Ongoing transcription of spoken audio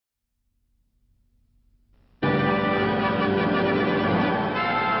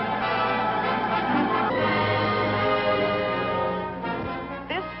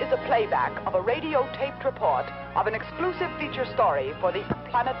playback of a radio-taped report of an exclusive feature story for the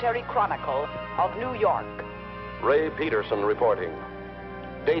Interplanetary Chronicle of New York. Ray Peterson reporting.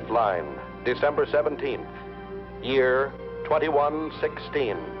 Dateline, December 17th. Year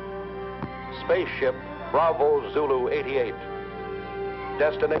 2116. Spaceship Bravo Zulu 88.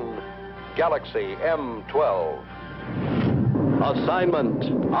 Destination Galaxy M12.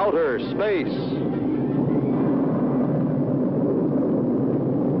 Assignment Outer Space.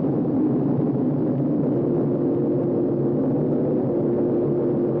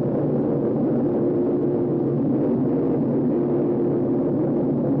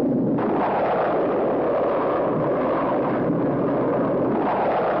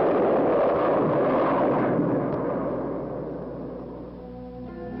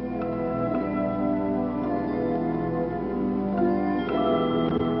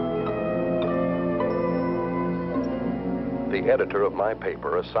 The editor of my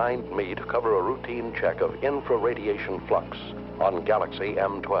paper assigned me to cover a routine check of infraradiation flux on Galaxy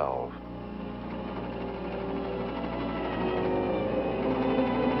M12.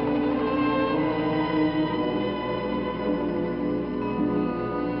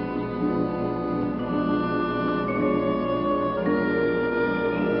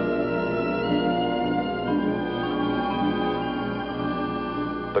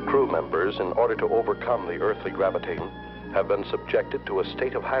 The crew members, in order to overcome the earthly gravitation, have been subjected to a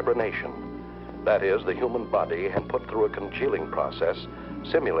state of hibernation. That is, the human body had put through a congealing process,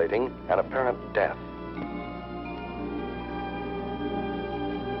 simulating an apparent death.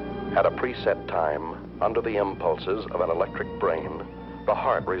 At a preset time, under the impulses of an electric brain, the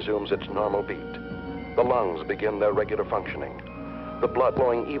heart resumes its normal beat. The lungs begin their regular functioning, the blood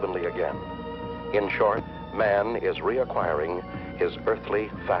flowing evenly again. In short, man is reacquiring his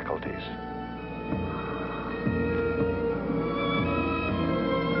earthly faculties.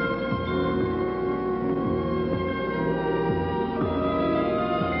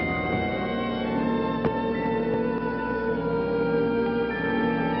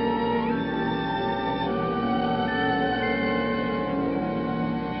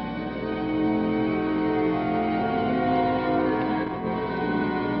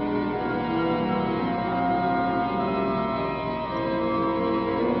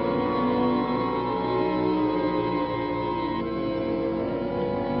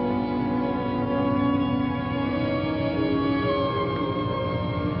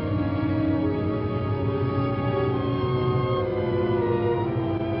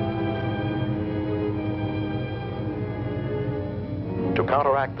 To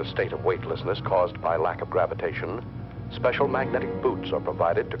counteract the state of weightlessness caused by lack of gravitation, special magnetic boots are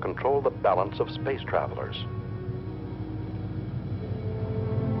provided to control the balance of space travelers.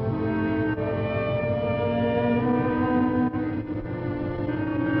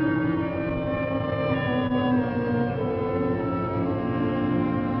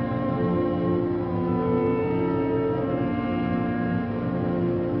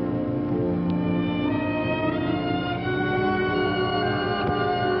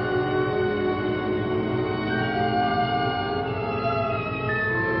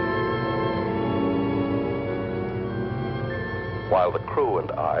 While the crew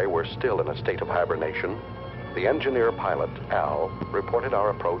and I were still in a state of hibernation, the engineer pilot, Al, reported our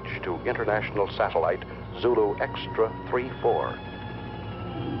approach to international satellite Zulu Extra 34.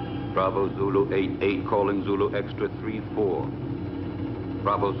 Bravo Zulu 88 calling Zulu Extra 34.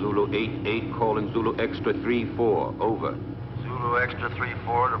 Bravo Zulu 88 calling Zulu Extra 34. Over. Zulu Extra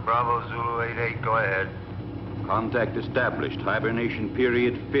 34 to Bravo Zulu 88. Go ahead. Contact established. Hibernation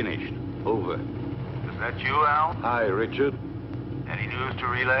period finished. Over. Is that you, Al? Hi, Richard. Any news to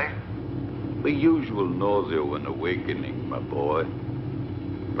relay? The usual nausea when awakening, my boy.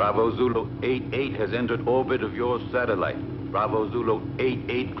 Bravo Zulu 88 has entered orbit of your satellite. Bravo Zulu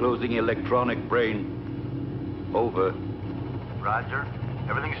 88 closing electronic brain. Over. Roger.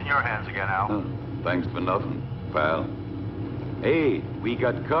 Everything's in your hands again, Al. Huh. Thanks for nothing, pal. Hey, we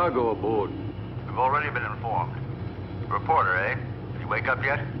got cargo aboard. We've already been informed. Reporter, eh? Did he wake up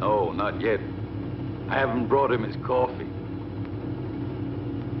yet? No, not yet. I haven't brought him his coffee.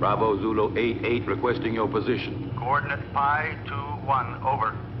 Bravo Zulu 88 requesting your position. Coordinate Pi 21,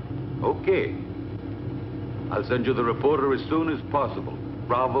 over. Okay. I'll send you the reporter as soon as possible.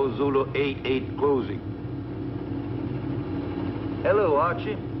 Bravo Zulu 88 closing. Hello,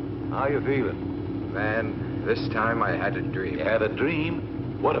 Archie. How you feeling? Man, this time I had a dream. You had a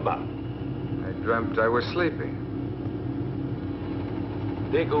dream? What about? I dreamt I was sleeping.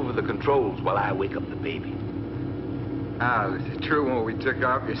 Take over the controls while I wake up the baby. Al, is it true when we took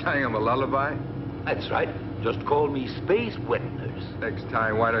off you sang him a lullaby? That's right. Just call me Space Wet Nurse. nerves. Next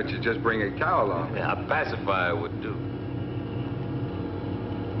time, why don't you just bring a cow along? Yeah, a pacifier would do.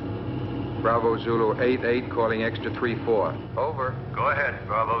 Bravo Zulu 88 calling extra 34. Over. Go ahead,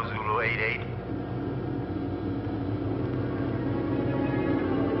 Bravo Zulu 88.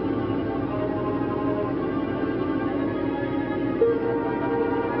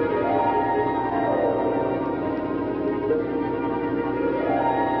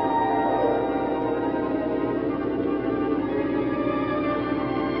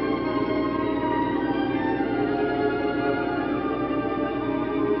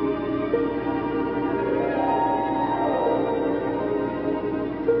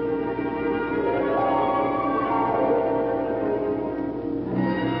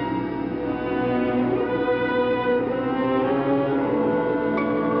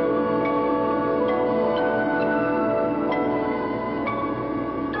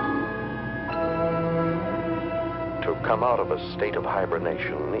 Come out of a state of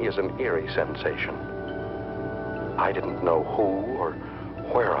hibernation is an eerie sensation. I didn't know who or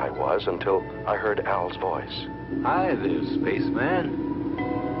where I was until I heard Al's voice. Hi there, spaceman.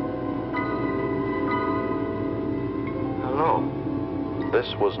 Hello.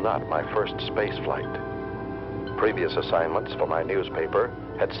 This was not my first space flight. Previous assignments for my newspaper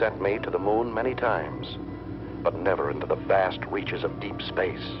had sent me to the moon many times, but never into the vast reaches of deep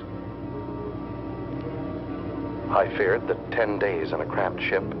space. I feared that 10 days in a cramped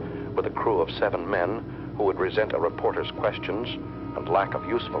ship with a crew of 7 men who would resent a reporter's questions and lack of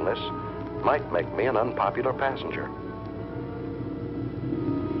usefulness might make me an unpopular passenger.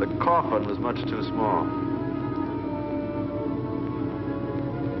 The coffin was much too small.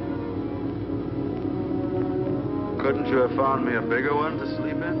 Couldn't you have found me a bigger one to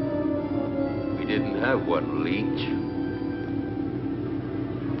sleep in? We didn't have one, Leech.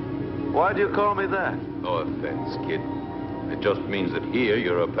 Why do you call me that? No offense, kid. It just means that here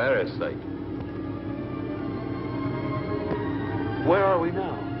you're a parasite. Where are we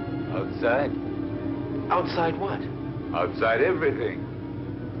now? Outside. Outside what? Outside everything.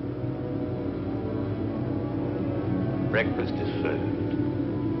 Breakfast is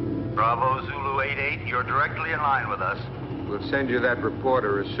served. Bravo Zulu 88, you're directly in line with us. We'll send you that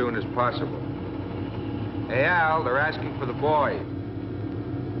reporter as soon as possible. Hey, Al, they're asking for the boy.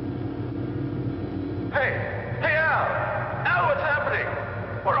 Hey, Al! Al, what's happening?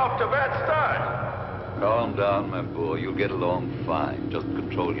 We're off to a bad start. Calm down, my boy. You'll get along fine. Just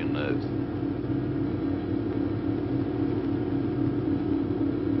control your nerves.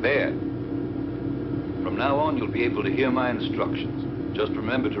 There. From now on, you'll be able to hear my instructions. Just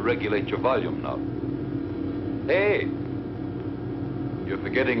remember to regulate your volume knob. Hey! You're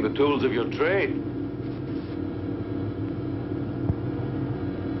forgetting the tools of your trade.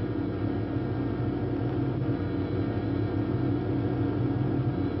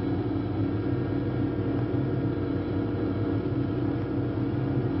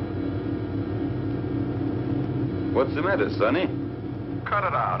 What's the matter, Sonny? Cut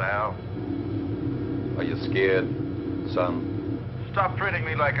it out, Al. Are you scared, son? Stop treating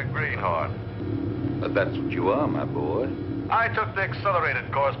me like a greenhorn. But that's what you are, my boy. I took the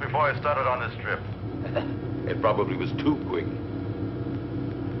accelerated course before I started on this trip. It probably was too quick.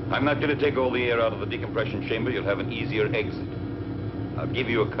 I'm not going to take all the air out of the decompression chamber. You'll have an easier exit. I'll give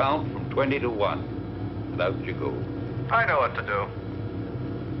you a count from 20 to 1. And out you go. I know what to do.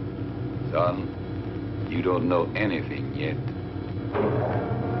 Son, you don't know anything yet.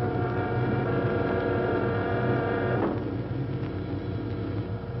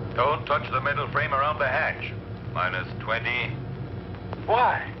 Don't touch the middle frame around the hatch. Minus 20.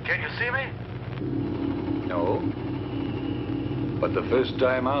 Why? Can you see me? No. But the first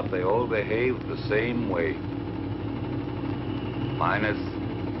time out, they all behaved the same way. Minus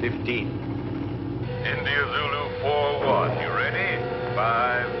 15. India Zulu 4-1. You ready?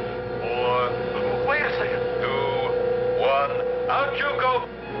 5, 4... Wait a second. 2, 1. Out you go.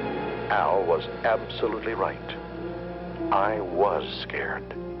 Al was absolutely right. I was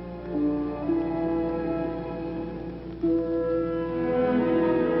scared.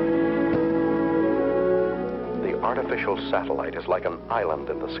 The artificial satellite is like an island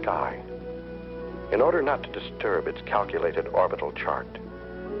in the sky. In order not to disturb its calculated orbital chart,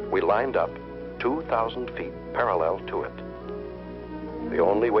 we lined up 2,000 feet parallel to it. The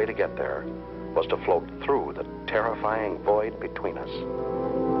only way to get there was to float through the terrifying void between us.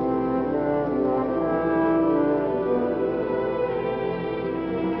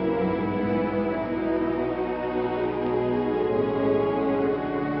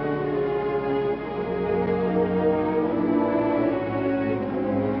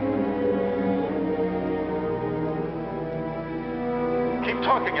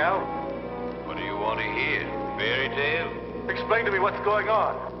 something, Al. What do you want to hear? Fairy tale? Explain to me what's going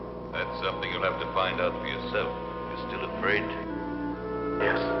on. That's something you'll have to find out for yourself. You're still afraid?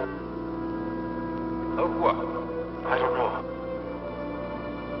 Yes. Of what? I don't know.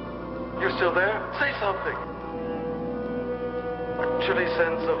 You're still there? Say something. A chilly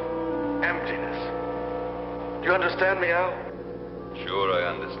sense of emptiness. Do you understand me, Al? Sure, I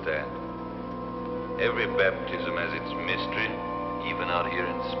understand. Every baptism has its mystery, even out here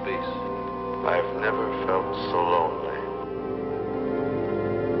in space. I've never felt so lonely.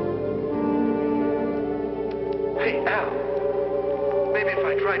 Hey, Al. Maybe if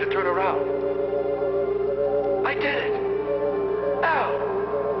I tried to turn around. I did it. Al.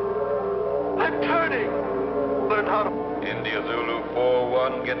 I'm turning. Learn how to... India Zulu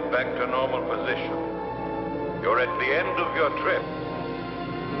 4-1, get back to normal position. You're at the end of your trip.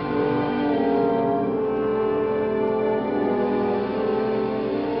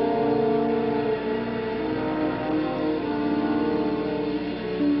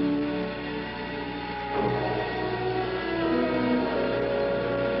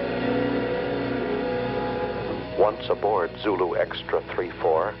 Once aboard Zulu Extra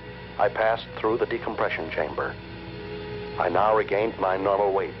 3-4, I passed through the decompression chamber. I now regained my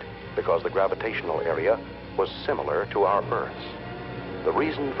normal weight because the gravitational area was similar to our Earth's. The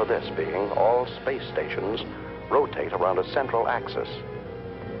reason for this being all space stations rotate around a central axis.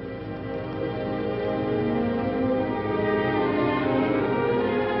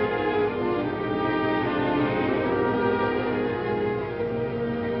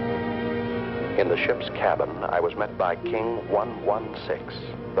 In the ship's cabin, I was met by King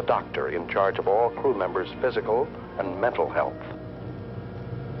 116, the doctor in charge of all crew members' physical and mental health.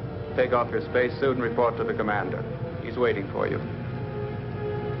 Take off your spacesuit and report to the commander. He's waiting for you.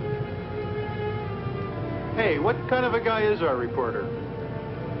 Hey, what kind of a guy is our reporter?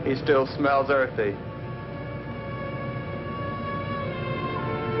 He still smells earthy.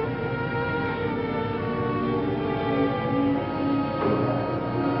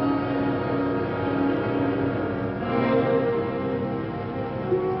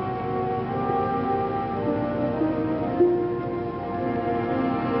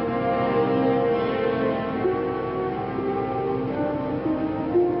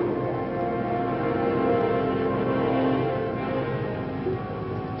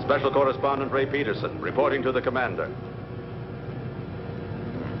 Special Correspondent Ray Peterson, reporting to the commander.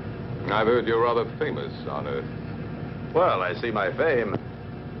 I've heard you're rather famous on Earth. Well, I see my fame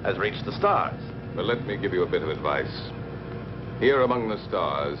has reached the stars. But let me give you a bit of advice. Here among the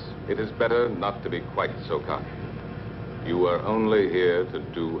stars, it is better not to be quite so cocky. You are only here to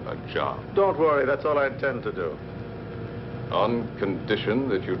do a job. Don't worry, that's all I intend to do. On condition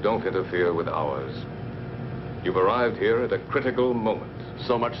that you don't interfere with ours. You've arrived here at a critical moment.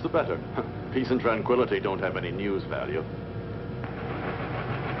 So much the better. Peace and tranquility don't have any news value.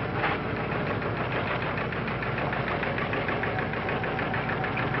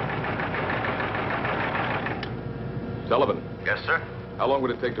 Sullivan. Yes, sir? How long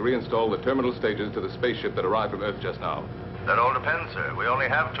would it take to reinstall the terminal stages to the spaceship that arrived from Earth just now? That all depends, sir. We only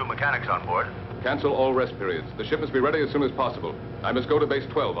have 2 mechanics on board. Cancel all rest periods. The ship must be ready as soon as possible. I must go to base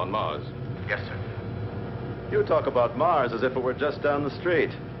 12 on Mars. Yes, sir. You talk about Mars as if it were just down the street.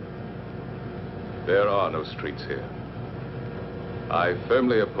 There are no streets here. I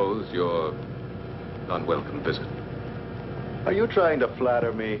firmly oppose your unwelcome visit. Are you trying to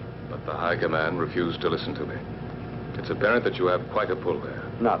flatter me? But the High Command refused to listen to me. It's apparent that you have quite a pull there.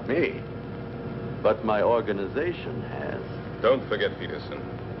 Not me. But my organization has. Don't forget, Peterson,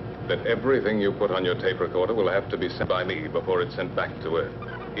 that everything you put on your tape recorder will have to be sent by me before it's sent back to Earth.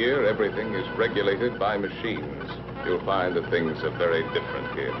 Here, everything is regulated by machines. You'll find that things are very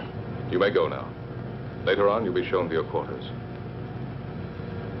different here. You may go now. Later on, you'll be shown to your quarters.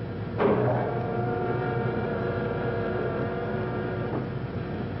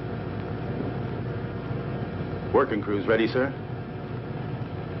 Working crew's ready, sir?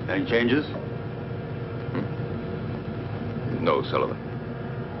 Any changes? No, Sullivan.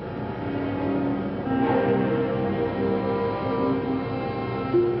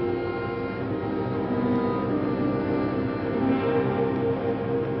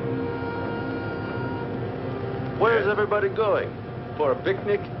 Where's everybody going? For a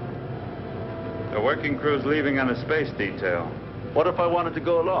picnic? The working crew's leaving on a space detail. What if I wanted to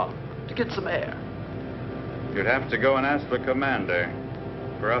go along? To get some air? You'd have to go and ask the commander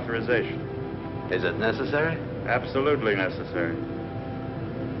for authorization. Is it necessary? Absolutely necessary.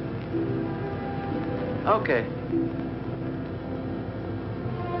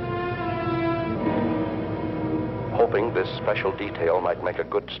 Hoping this special detail might make a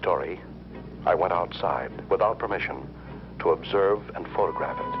good story, I went outside without permission to observe and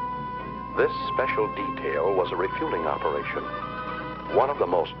photograph it. This special detail was a refueling operation, one of the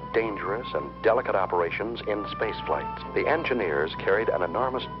most dangerous and delicate operations in spaceflight. The engineers carried an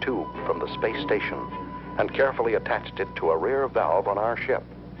enormous tube from the space station and carefully attached it to a rear valve on our ship.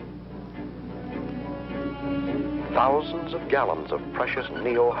 Thousands of gallons of precious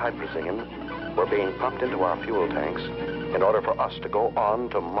neohydrazine were being pumped into our fuel tanks in order for us to go on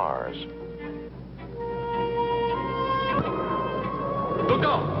to Mars. Look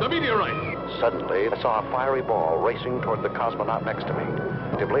out! The meteorite! Suddenly, I saw a fiery ball racing toward the cosmonaut next to me.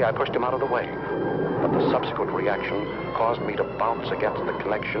 Instinctively, I pushed him out of the way. But the subsequent reaction caused me to bounce against the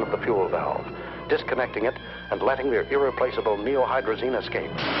connection of the fuel valve, disconnecting it and letting the irreplaceable neohydrazine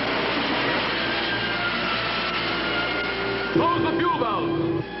escape. Close the fuel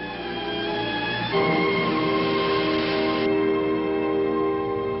valve!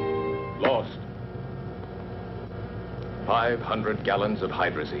 Lost. 500 gallons of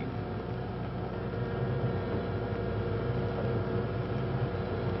hydrazine.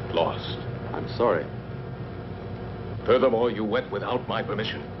 Lost. I'm sorry. Furthermore, you went without my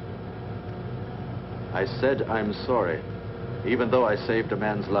permission. I said I'm sorry, even though I saved a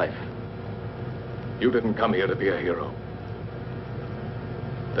man's life. You didn't come here to be a hero.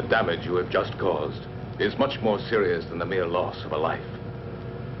 The damage you have just caused is much more serious than the mere loss of a life.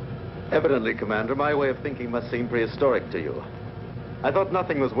 Evidently, Commander, my way of thinking must seem prehistoric to you. I thought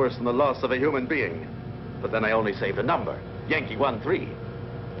nothing was worse than the loss of a human being. But then I only saved a number, Yankee 13.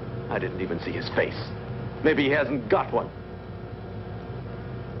 I didn't even see his face. Maybe he hasn't got one.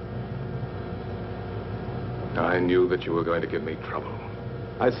 I knew that you were going to give me trouble.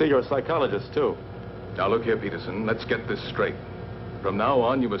 I see you're a psychologist, too. Now look here, Peterson, let's get this straight. From now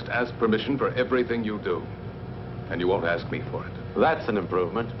on, you must ask permission for everything you do. And you won't ask me for it. That's an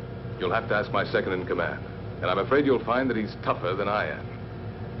improvement. You'll have to ask my second in command. And I'm afraid you'll find that he's tougher than I am.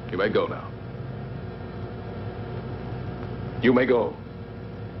 You may go now. You may go.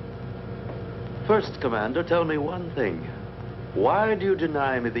 First, Commander, tell me one thing. Why do you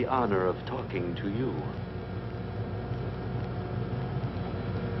deny me the honor of talking to you?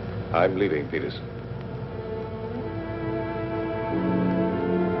 I'm leaving, Peterson.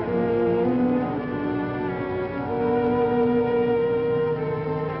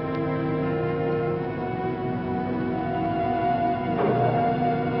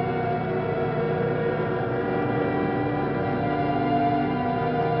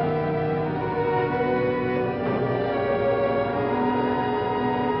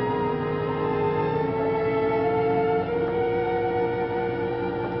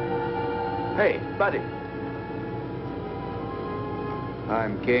 Hey, buddy.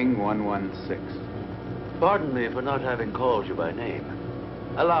 I'm King 116. Pardon me for not having called you by name.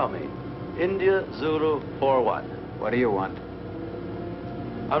 Allow me. India Zulu 41. What do you want?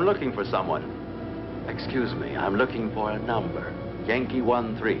 I'm looking for someone. Excuse me, I'm looking for a number. Yankee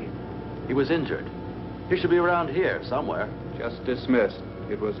 13. He was injured. He should be around here somewhere. Just dismissed.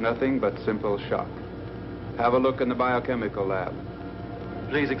 It was nothing but simple shock. Have a look in the biochemical lab.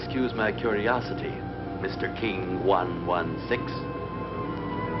 Please excuse my curiosity, Mr. King 116.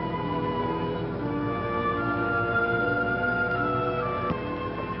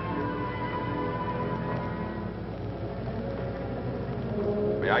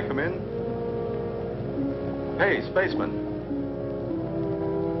 May I come in? Hey, spaceman.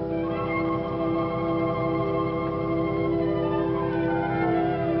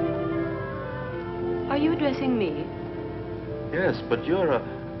 Are you addressing me? Yes, but you're a...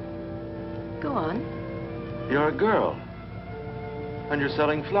 Go on. You're a girl. And you're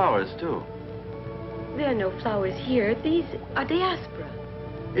selling flowers, too. There are no flowers here. These are diaspora.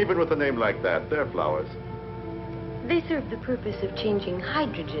 Even with a name like that, they're flowers. They serve the purpose of changing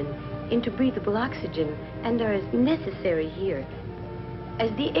hydrogen into breathable oxygen and are as necessary here as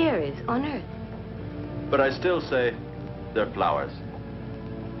the air is on Earth. But I still say they're flowers.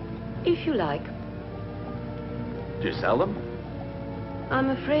 If you like. Do you sell them? I'm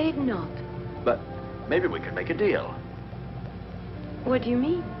afraid not. But maybe we could make a deal. What do you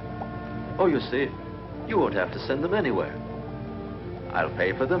mean? Oh, you see, you won't have to send them anywhere. I'll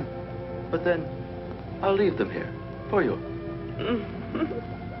pay for them, but then I'll leave them here for you.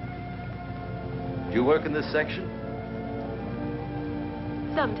 Do you work in this section?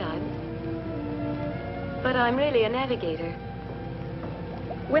 Sometimes. But I'm really a navigator.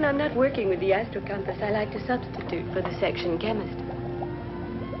 When I'm not working with the astrocompass, I like to substitute for the section chemist.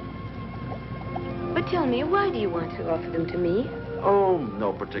 But tell me, why do you want to offer them to me? Oh,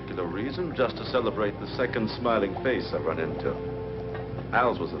 no particular reason, just to celebrate the second smiling face I've run into.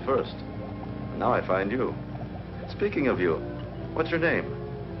 Al's was the first. Now I find you. Speaking of you, what's your name?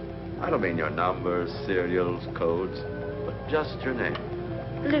 I don't mean your numbers, serials, codes, but just your name.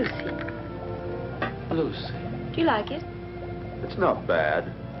 Lucy. Lucy. Do you like it? It's not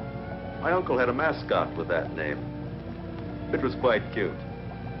bad. My uncle had a mascot with that name. It was quite cute.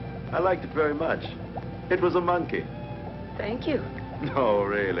 I liked it very much. It was a monkey. Thank you. No,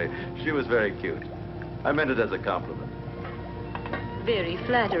 really. She was very cute. I meant it as a compliment. Very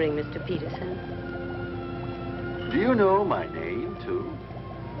flattering, Mr. Peterson. Do you know my name, too?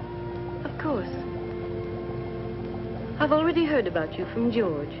 Of course. I've already heard about you from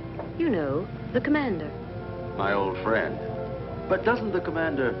George. You know, the commander. My old friend. But doesn't the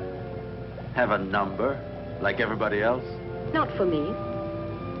commander have a number, like everybody else? Not for me.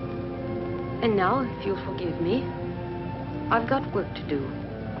 And now, if you'll forgive me, I've got work to do.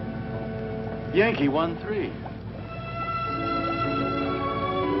 Yankee 1-3.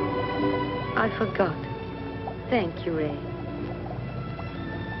 I forgot. Thank you, Ray.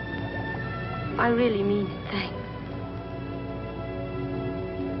 I really mean it. Thanks.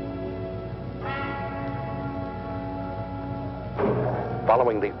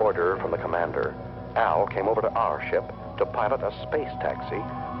 Following the order from the commander, Al came over to our ship to pilot a space taxi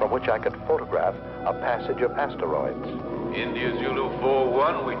from which I could photograph a passage of asteroids. India Zulu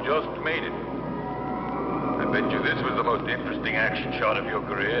 4-1, we just made it. I bet you this was the most interesting action shot of your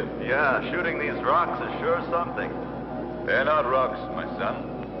career. Yeah, shooting these rocks is sure something. They're not rocks, my son.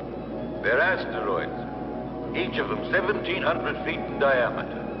 They're asteroids. Each of them 1,700 feet in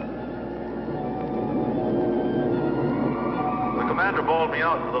diameter. The commander bawled me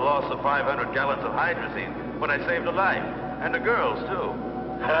out for the loss of 500 gallons of hydrazine, but I saved a life. And the girls, too.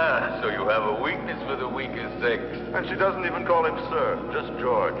 Ah, so you have a weakness for the weaker sex. And she doesn't even call him sir, just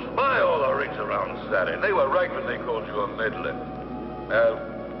George. By all the rings around Saturn, they were right when they called you a meddler. Well,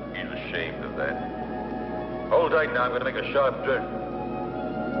 he's ashamed of that. Hold tight now, I'm going to make a sharp turn.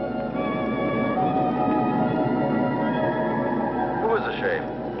 Who is ashamed?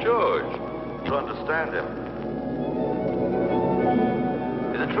 George. To understand him.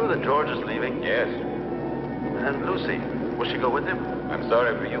 Is it true that George is leaving? Yes. And Lucy, will she go with him? I'm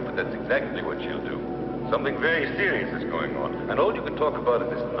sorry for you, but that's exactly what she'll do. Something very serious is going on, and all you can talk about is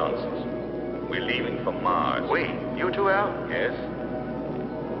this nonsense. We're leaving for Mars. We? You two, Al? Yes.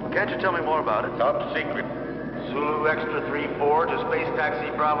 Can't you tell me more about it? Top secret. Zulu Extra 3-4 to Space Taxi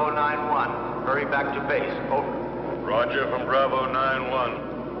Bravo 9-1. Hurry back to base. Over. Roger from Bravo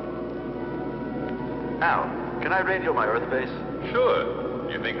 9-1. Al, can I radio my Earth base? Sure.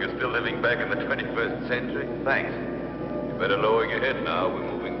 You think you're still living back in the 21st century? Thanks. You better lower your head now.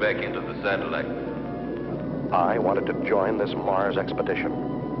 We're moving back into the satellite. I wanted to join this Mars expedition.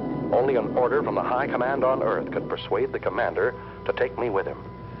 Only an order from the high command on Earth could persuade the commander to take me with him.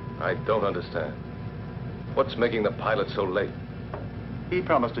 I don't understand. What's making the pilot so late? He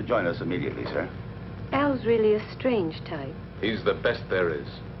promised to join us immediately, sir. Al's really a strange type. He's the best there is.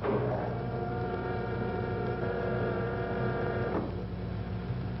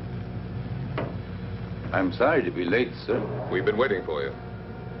 I'm sorry to be late, sir. We've been waiting for you.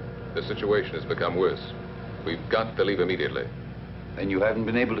 The situation has become worse. We've got to leave immediately. And you haven't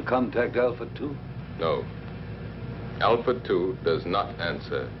been able to contact Alpha 2? No. Alpha 2 does not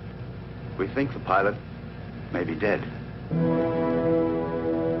answer. We think the pilot may be dead.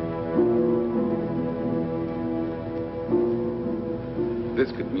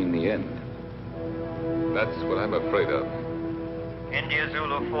 This could mean the end. That's what I'm afraid of. India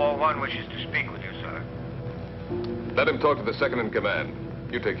Zulu 4-1 wishes to speak with you, sir. Let him talk to the second in command.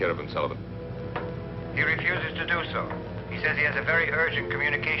 You take care of him, Sullivan. He refuses to do so. He says he has a very urgent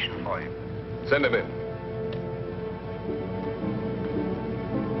communication for you. Send him in.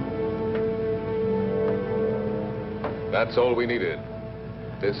 That's all we needed.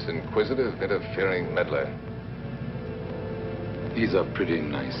 This inquisitive, interfering meddler. He's a pretty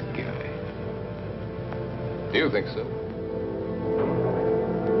nice guy. Do you think so?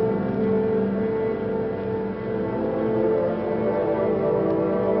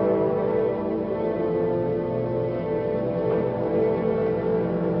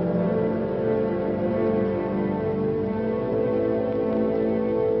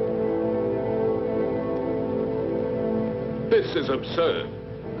 This is absurd.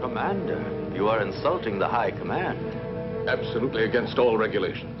 Commander, you are insulting the High Command. Absolutely against all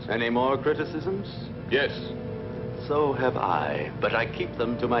regulations. Any more criticisms? Yes. So have I, but I keep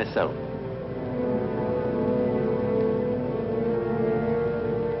them to myself.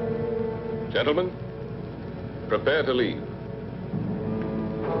 Gentlemen, prepare to leave.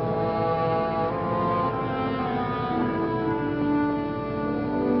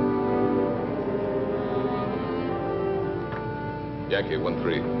 Yankee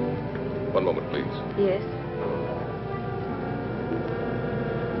 1-3. One moment, please. Yes?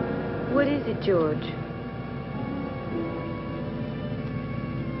 What is it, George?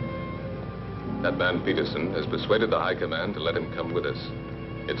 That man Peterson has persuaded the High Command to let him come with us.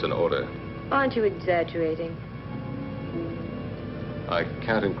 It's an order. Aren't you exaggerating? I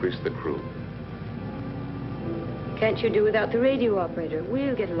can't increase the crew. Can't you do without the radio operator?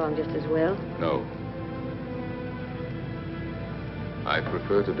 We'll get along just as well. No. I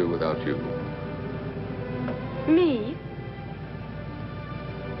prefer to do without you. Me?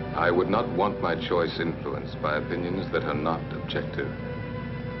 I would not want my choice influenced by opinions that are not objective.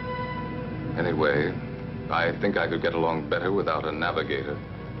 Anyway, I think I could get along better without a navigator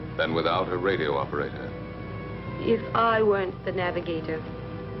than without a radio operator. If I weren't the navigator,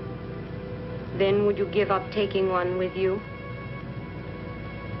 then would you give up taking one with you?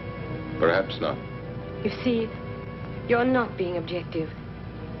 Perhaps not. You see, you're not being objective.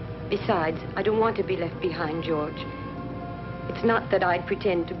 Besides, I don't want to be left behind, George. It's not that I'd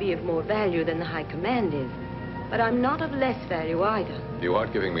pretend to be of more value than the High Command is, but I'm not of less value either. You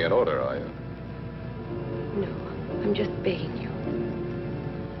aren't giving me an order, are you? No, I'm just begging you.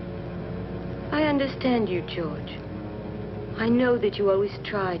 I understand you, George. I know that you always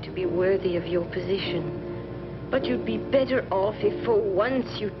try to be worthy of your position, but you'd be better off if for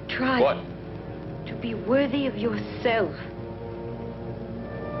once you tried... What? To be worthy of yourself.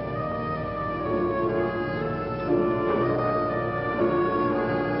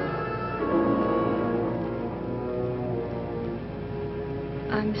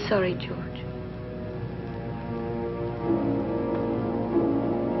 I'm sorry, George.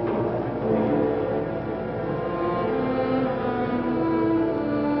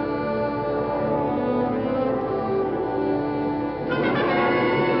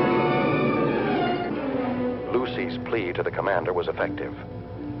 Lucy's plea to the commander was effective.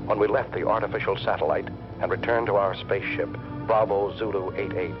 When we left the artificial satellite and returned to our spaceship, Bravo Zulu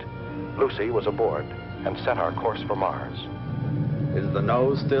 88, Lucy was aboard and set our course for Mars. Is the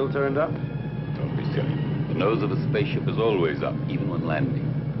nose still turned up? Don't be silly. The nose of a spaceship is always up, even when landing.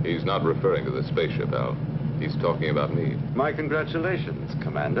 He's not referring to the spaceship, Al. He's talking about me. My congratulations,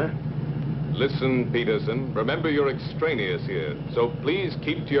 Commander. Listen, Peterson, remember you're extraneous here, so please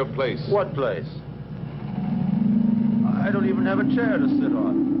keep to your place. What place? I don't even have a chair to sit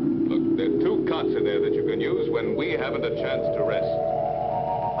on. Look, there are 2 cots in there that you can use when we haven't a chance to rest.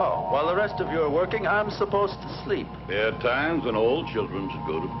 Oh, while the rest of you are working, I'm supposed to sleep. There are times when all children should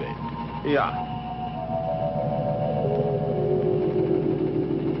go to bed. Yeah.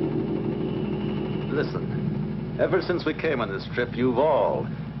 Listen, ever since we came on this trip, you've all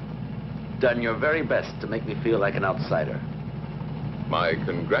done your very best to make me feel like an outsider. My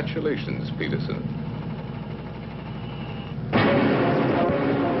congratulations, Peterson.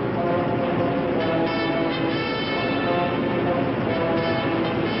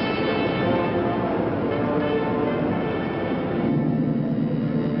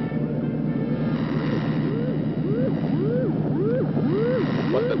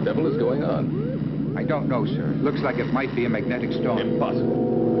 What the devil is going on? I don't know, sir. Looks like it might be a magnetic storm.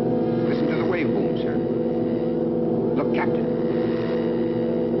 Impossible. Listen to the wave boom, sir. Look, Captain.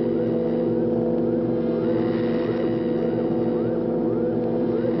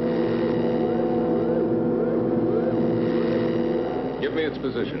 Give me its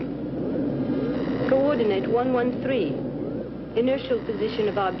position. Coordinate 113. Inertial position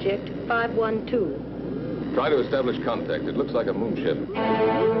of object 512. Try to establish contact. It looks like a moonship.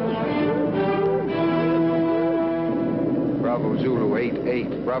 Bravo Zulu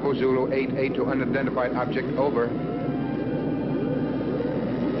 88. Bravo Zulu 88 to unidentified object, over.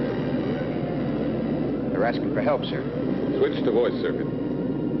 They're asking for help, sir. Switch to voice circuit.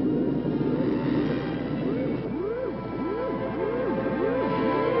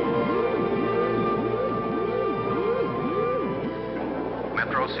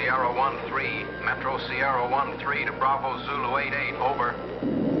 Metro Sierra 1-3. Metro Sierra 1-3 to Bravo Zulu 88, over.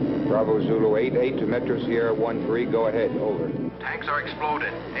 Bravo Zulu 88 to Metro Sierra 13, go ahead, over. Tanks are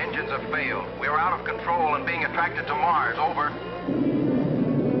exploded. Engines have failed. We are out of control and being attracted to Mars, over.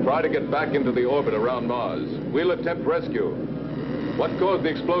 Try to get back into the orbit around Mars. We'll attempt rescue. What caused the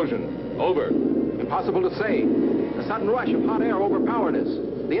explosion? Over. Impossible to say. A sudden rush of hot air overpowered us.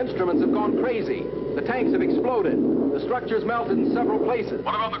 The instruments have gone crazy. The tanks have exploded. The structures melted in several places.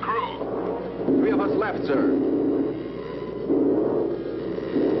 What about the crew? 3 of us left, sir.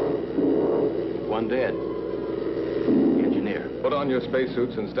 1 dead. The engineer. Put on your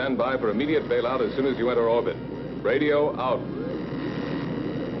spacesuits and stand by for immediate bailout as soon as you enter orbit. Radio out.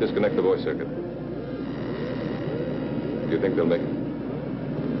 Disconnect the voice circuit. Do you think they'll make it?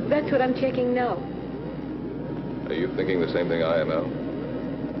 That's what I'm checking now. Are you thinking the same thing I am, Al?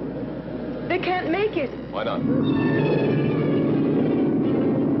 They can't make it. Why not?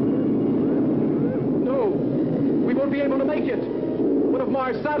 No, we won't be able to make it. One of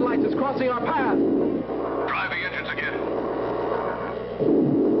Mars' satellites is crossing our path. Drive the engines again.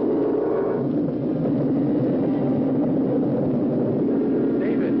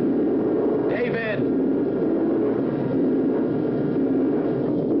 David! David!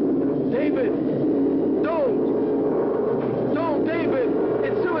 Don't, David!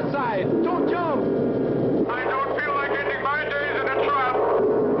 It's suicide! Don't jump! I don't feel like ending my days in a trap.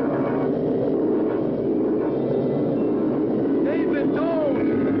 David, don't!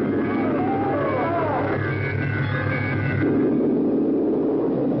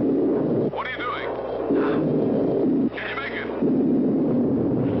 What are you doing? Can you make it?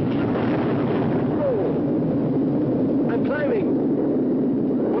 I'm climbing.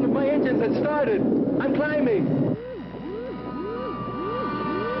 One of my engines had started. I'm climbing.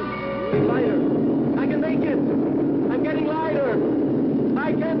 Lighter. I can make it. I'm getting lighter.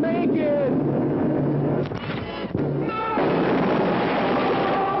 I can make it.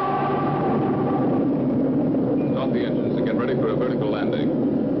 Stop the engines and get ready for a vertical landing.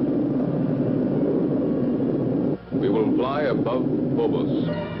 We will fly above Phobos.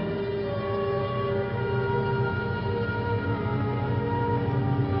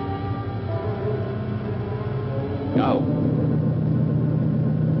 Now.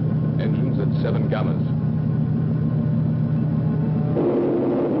 Engines at 7 gammas.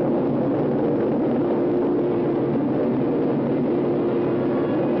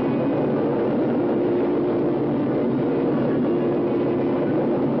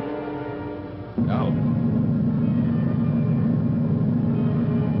 Now.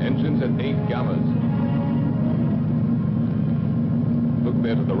 Engines at 8 gammas. Look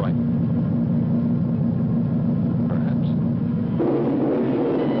there to the right. Perhaps.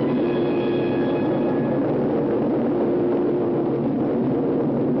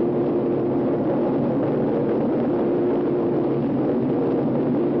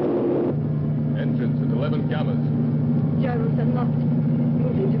 Engines at 11 gammas. Gyros unlocked.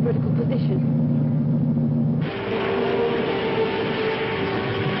 Move into vertical position.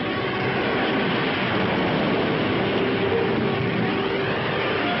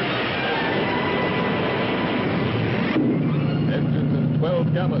 Engines at 12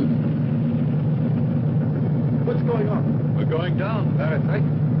 gammas. What's going on? We're going down, Faraday.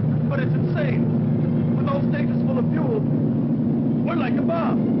 But it's insane. With those stages full of fuel, we're like a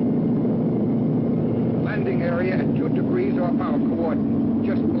bomb. Landing area at 2 degrees off our coordinate,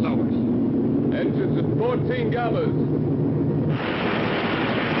 just below us. Engines at 14 gammas.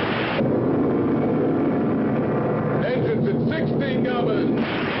 Engines at 16 gammas.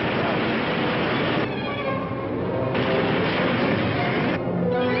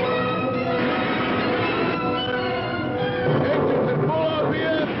 Engines at full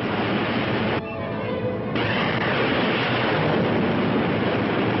RPM.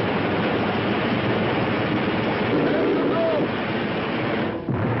 Engines off.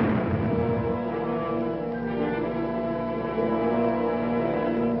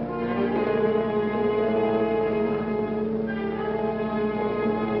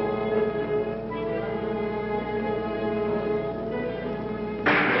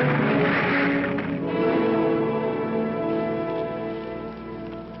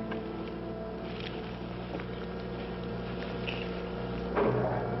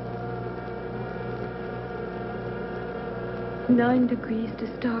 Nine degrees to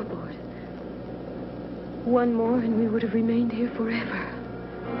starboard. One more and we would have remained here forever.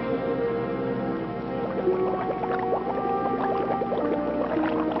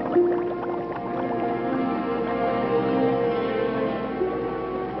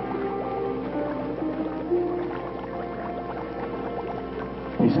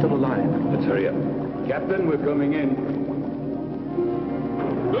 He's still alive. Let's hurry up. Captain, we're coming in.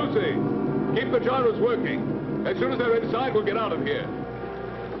 Lucy, keep the gyros working. As soon as they're inside, we'll get out of here.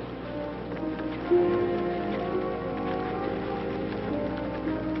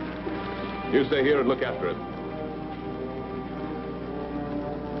 You stay here and look after it.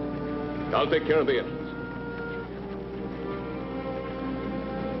 I'll take care of the engines.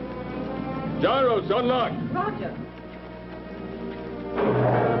 Gyros, unlock. Roger.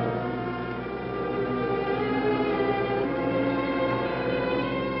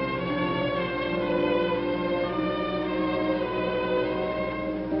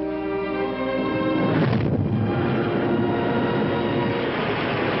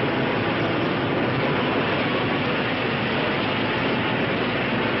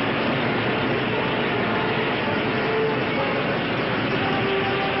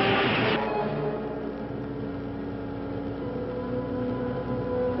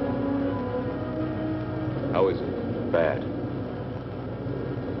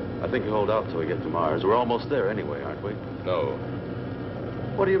 think you hold out till we get to Mars. We're almost there anyway, aren't we? No.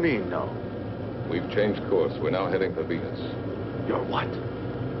 What do you mean, no? We've changed course. We're now heading for Venus. You're what?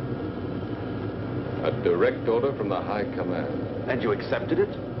 A direct order from the High Command. And you accepted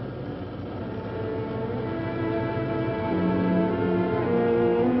it?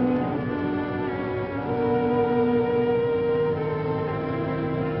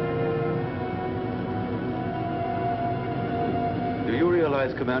 Do you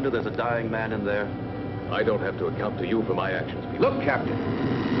realize, Commander, there's a dying man in there? I don't have to account to you for my actions, Peter. Look, Captain.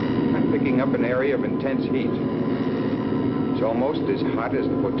 I'm picking up an area of intense heat. It's almost as hot as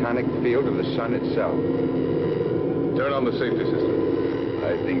the photonic field of the sun itself. Turn on the safety system.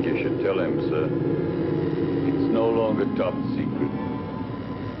 I think you should tell him, sir. It's no longer top secret.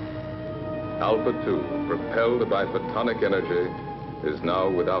 Alpha 2, propelled by photonic energy, is now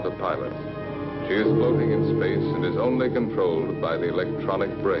without a pilot. She is floating in space and is only controlled by the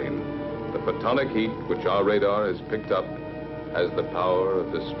electronic brain. The photonic heat, which our radar has picked up, has the power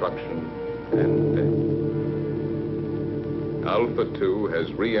of destruction and death. Alpha 2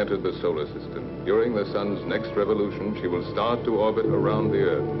 has re-entered the solar system. During the sun's next revolution, she will start to orbit around the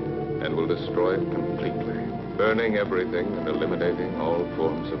Earth and will destroy it completely, burning everything and eliminating all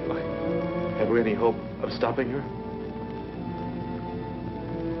forms of life. Have we any hope of stopping her?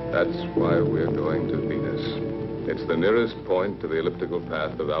 That's why we're going to Venus. It's the nearest point to the elliptical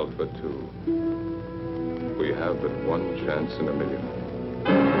path of Alpha 2. We have but one chance in a million.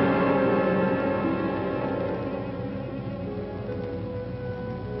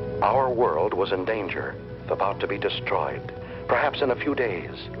 Our world was in danger, about to be destroyed. Perhaps in a few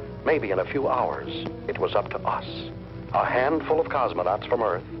days, maybe in a few hours, it was up to us, a handful of cosmonauts from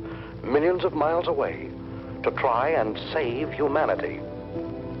Earth, millions of miles away, to try and save humanity.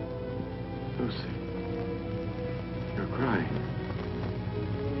 Lucy, you're crying.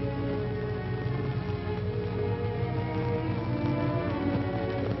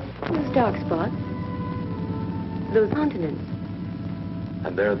 Those dark spots. Those continents.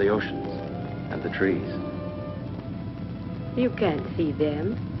 And there are the oceans and the trees. You can't see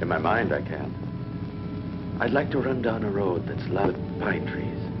them. In my mind, I can. I'd like to run down a road that's lined with pine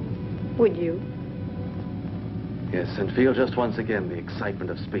trees. Would you? Yes, and feel just once again the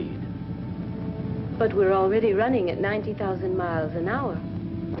excitement of speed. But we're already running at 90,000 miles an hour.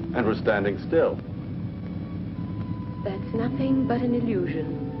 And we're standing still. That's nothing but an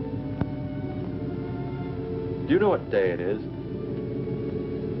illusion. Do you know what day it is?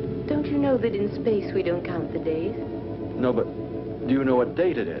 Don't you know that in space we don't count the days? No, but do you know what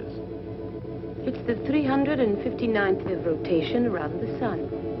date it is? It's the 359th of rotation around the sun.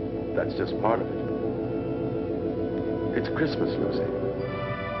 That's just part of it. It's Christmas, Lucy.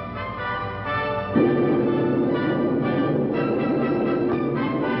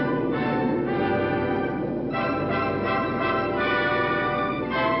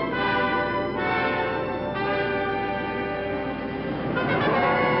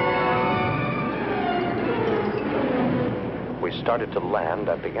 Started to land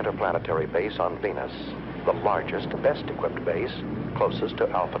at the Interplanetary base on Venus, the largest, best-equipped base, closest to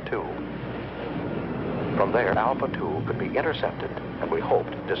Alpha 2. From there, Alpha 2 could be intercepted, and we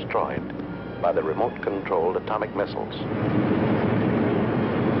hoped destroyed, by the remote-controlled atomic missiles.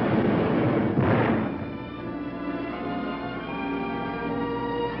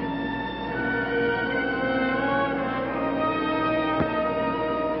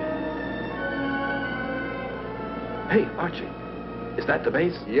 Hey, Archie. Is that the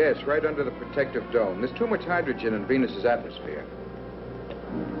base? Yes, right under the protective dome. There's too much hydrogen in Venus's atmosphere.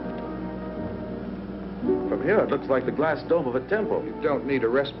 From here, it looks like the glass dome of a temple. You don't need a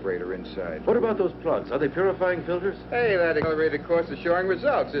respirator inside. What about those plugs? Are they purifying filters? Hey, that accelerated course is showing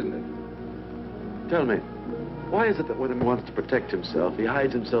results, isn't it? Tell me, why is it that when he wants to protect himself, he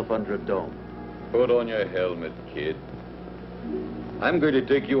hides himself under a dome? Put on your helmet, kid. I'm going to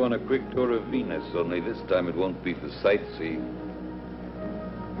take you on a quick tour of Venus, only this time it won't be for sightseeing.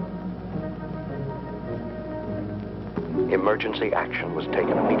 Emergency action was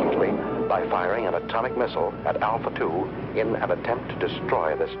taken immediately by firing an atomic missile at Alpha 2 in an attempt to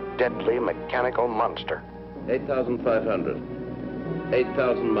destroy this deadly mechanical monster. 8,500.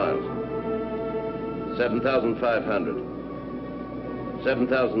 8,000 miles. 7,500.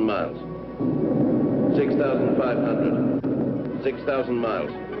 7,000 miles. 6,500. 6,000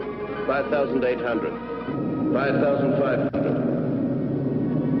 miles. 5,800.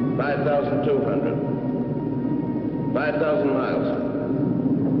 5,500. 5,200. 5,000 miles.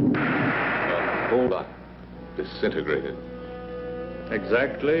 Hold on. Disintegrated.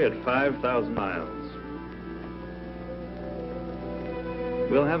 Exactly at 5,000 miles.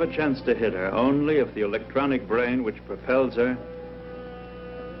 We'll have a chance to hit her only if the electronic brain which propels her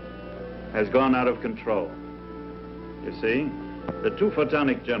has gone out of control. You see, the two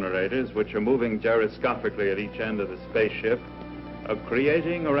photonic generators, which are moving gyroscopically at each end of the spaceship, are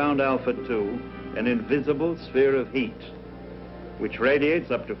creating around Alpha 2 an invisible sphere of heat, which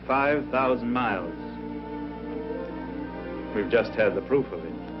radiates up to 5,000 miles. We've just had the proof of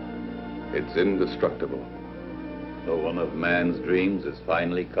it. It's indestructible. So one of man's dreams has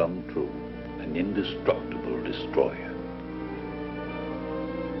finally come true. An indestructible destroyer.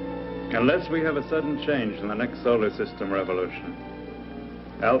 Unless we have a sudden change in the next solar system revolution,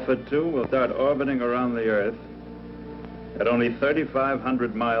 Alpha 2 will start orbiting around the Earth at only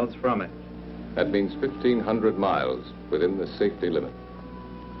 3,500 miles from it. That means 1,500 miles within the safety limit.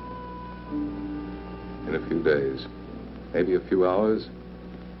 In a few days, maybe a few hours,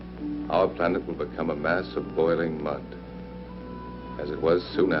 our planet will become a mass of boiling mud, as it was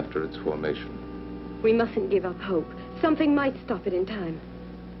soon after its formation. We mustn't give up hope. Something might stop it in time.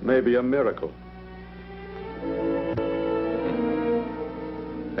 Maybe a miracle.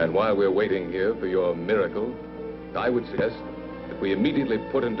 And while we're waiting here for your miracle, I would suggest that we immediately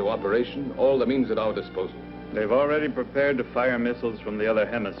put into operation all the means at our disposal. They've already prepared to fire missiles from the other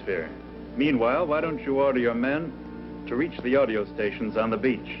hemisphere. Meanwhile, why don't you order your men to reach the audio stations on the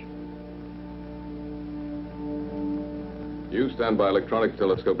beach? You stand by electronic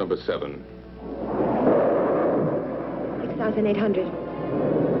telescope number 7. 6,800.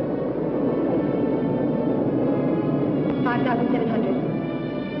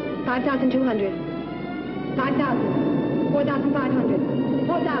 5,700. 5,200. 5,000. 4,500.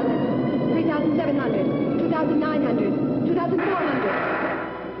 4,000. 3,700. 2,900.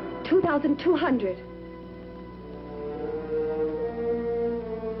 2,400. 2,200.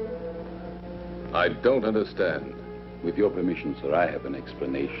 I don't understand. With your permission, sir, I have an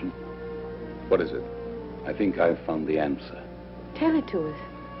explanation. What is it? I think I've found the answer. Tell it to us.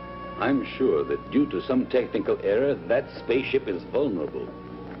 I'm sure that due to some technical error, that spaceship is vulnerable.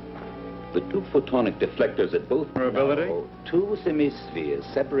 The two photonic deflectors at both vulnerability? Two semispheres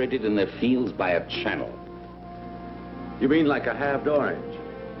separated in their fields by a channel. You mean like a halved orange?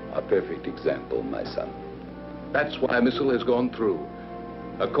 A perfect example, my son. That's why a missile has gone through.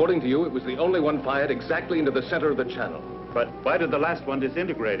 According to you, it was the only one fired exactly into the center of the channel. But why did the last one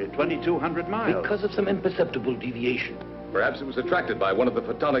disintegrate at 2,200 miles? Because of some imperceptible deviation. Perhaps it was attracted by one of the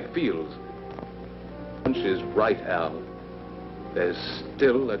photonic fields. Hunch is right, Al. There's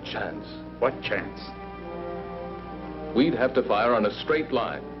still a chance. What chance? We'd have to fire on a straight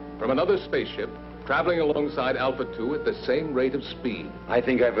line from another spaceship traveling alongside Alpha 2 at the same rate of speed. I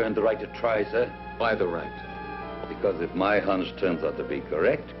think I've earned the right to try, sir. Why the right? Because if my hunch turns out to be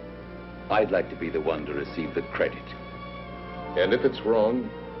correct, I'd like to be the one to receive the credit. And if it's wrong,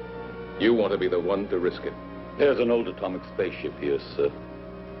 you want to be the one to risk it. There's an old atomic spaceship here, sir.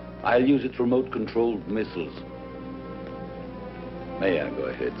 I'll use its remote-controlled missiles. May I go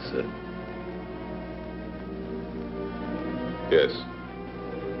ahead, sir? Yes.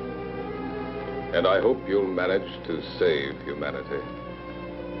 And I hope you'll manage to save humanity.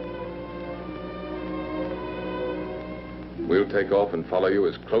 We'll take off and follow you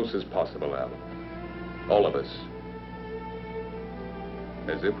as close as possible, Al. All of us.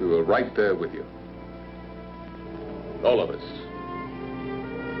 As if we were right there with you. All of us.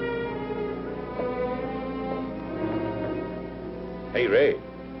 Hey, Ray,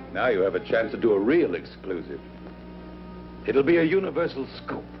 now you have a chance to do a real exclusive. It'll be a universal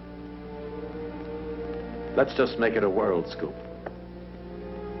scoop. Let's just make it a world scoop.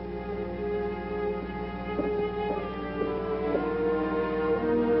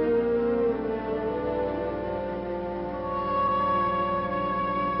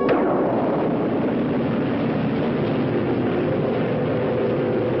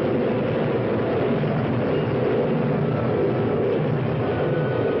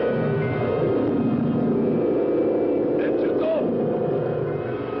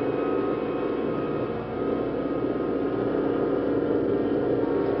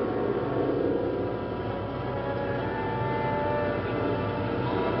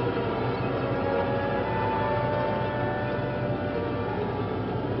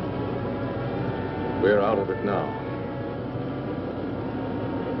 We're out of it now.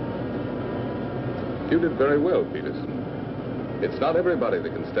 You did very well, Peterson. It's not everybody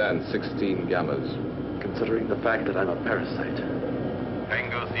that can stand 16 gammas. Considering the fact that I'm a parasite.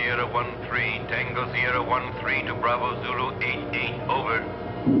 Tango Sierra 1-3, Tango Sierra 1-3 to Bravo Zulu 8-8, over.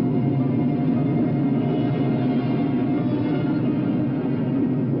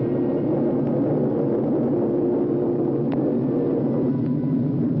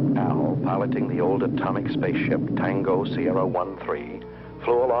 piloting the old atomic spaceship Tango Sierra 1-3,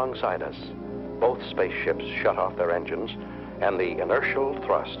 flew alongside us. Both spaceships shut off their engines, and the inertial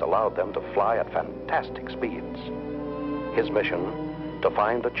thrust allowed them to fly at fantastic speeds. His mission, to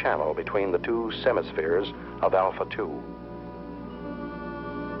find the channel between the two semispheres of Alpha 2.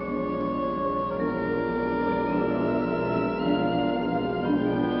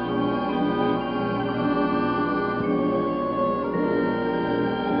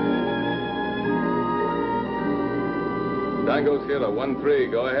 Tango Sierra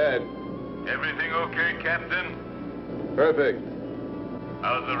 1-3, go ahead. Everything okay, Captain? Perfect.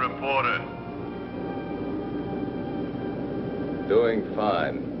 How's the reporter? Doing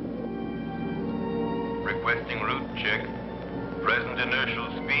fine. Requesting route check. Present inertial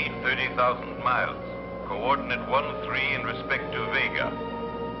speed 30,000 miles. Coordinate 1-3 in respect to Vega.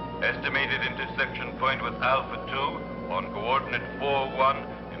 Estimated intersection point with Alpha 2 on coordinate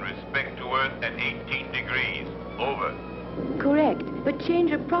 4-1 in respect to Earth at 18 degrees. Over. Correct, but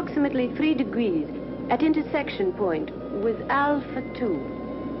change approximately 3 degrees at intersection point with Alpha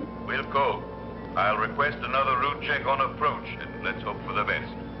 2. Wilco, I'll request another route check on approach, and let's hope for the best.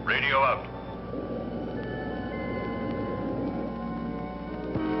 Radio out.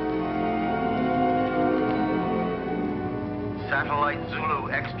 Satellite Zulu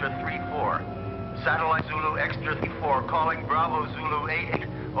Extra 3-4. Satellite Zulu Extra 3-4 calling Bravo Zulu 88.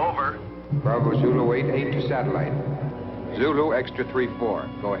 Over. Bravo Zulu 88 to satellite. Zulu Extra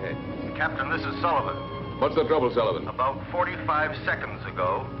 3-4. Go ahead. Captain, this is Sullivan. What's the trouble, Sullivan? About 45 seconds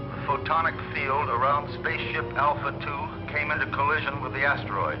ago, the photonic field around spaceship Alpha 2 came into collision with the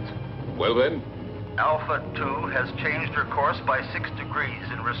asteroids. Well then? Alpha 2 has changed her course by 6 degrees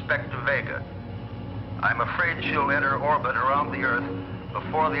in respect to Vega. I'm afraid she'll enter orbit around the Earth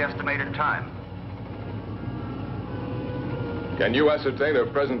before the estimated time. Can you ascertain her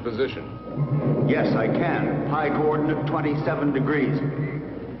present position? Yes, I can. High coordinate 27 degrees.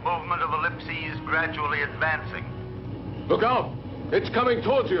 Movement of ellipses gradually advancing. Look out! It's coming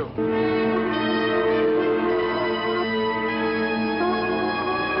towards you!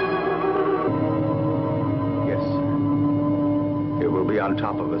 Yes. It will be on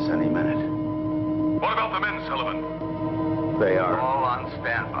top of us any minute. What about the men, Sullivan? They are. All on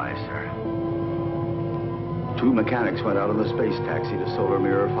standby, sir. 2 mechanics went out on the space taxi to Solar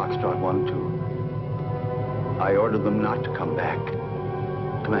Mirror Foxtrot 1-2. I ordered them not to come back.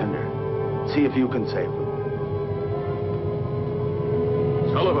 Commander, see if you can save them.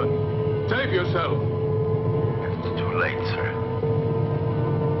 Sullivan, save yourself! It's too late, sir.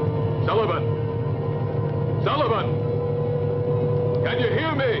 Sullivan! Sullivan! Can you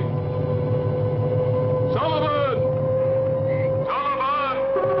hear me? Sullivan!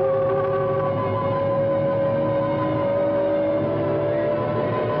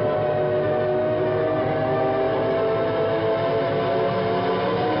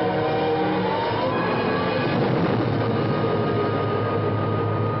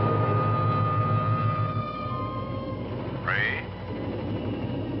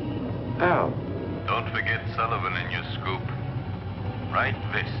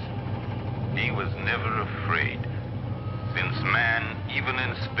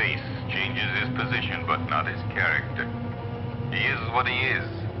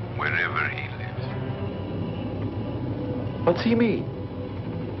 What's he mean?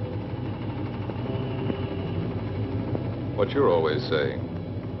 What you're always saying.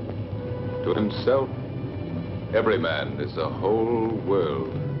 To himself, every man is a whole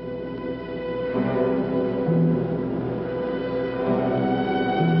world.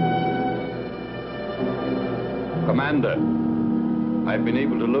 Commander, I've been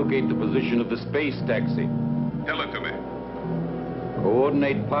able to locate the position of the space taxi. Tell it to me.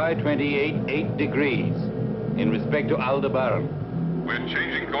 Coordinate pi 28, 8 degrees in respect to Aldebaran. We're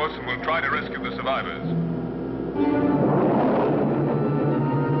changing course and we'll try to rescue the survivors.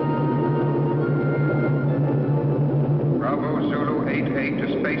 Bravo Zulu 88 to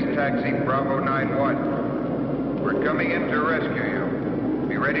space taxi Bravo 91. We're coming in to rescue you.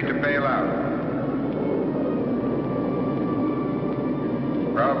 Be ready to bail out.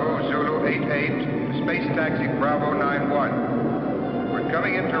 Bravo Zulu 88 to space taxi Bravo 91. We're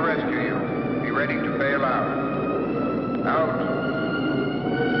coming in to rescue you. Be ready to bail out. Out.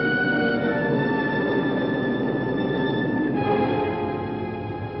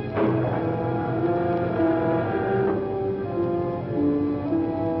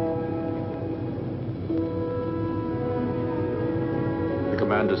 The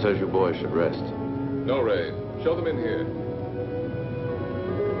commander says you boys should rest. No, Ray. Show them in here.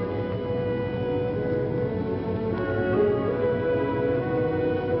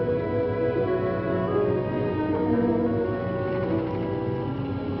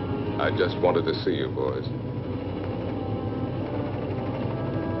 I just wanted to see you boys.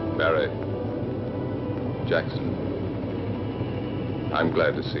 Barry, Jackson, I'm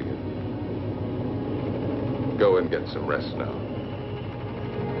glad to see you. Go and get some rest now.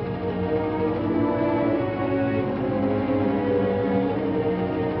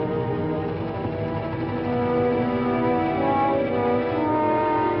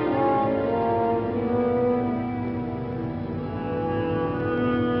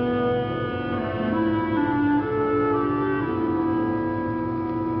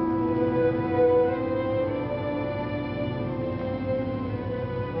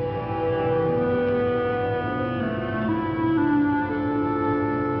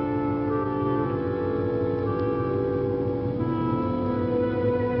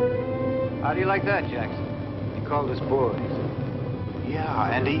 How do you like that, Jackson? He called us boys.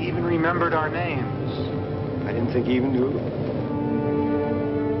 Yeah, and he even remembered our names. I didn't think he even knew.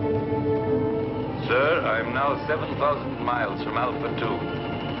 Sir, I'm now 7,000 miles from Alpha 2.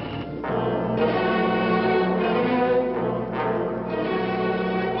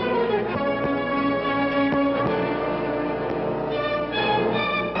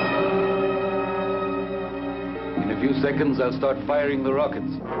 In a few seconds, I'll start firing the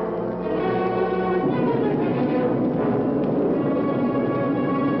rockets.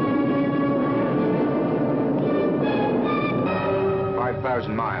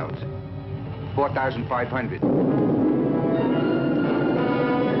 5,000 miles. 4,500.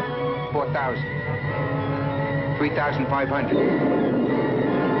 4,000.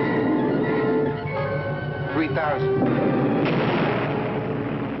 3,500. 3,000.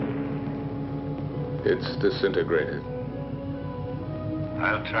 It's disintegrated.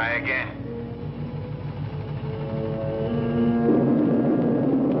 I'll try again.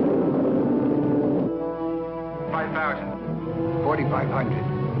 5,000. 4,500.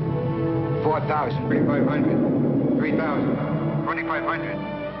 4,000. 3,500. 3,000. 2,500.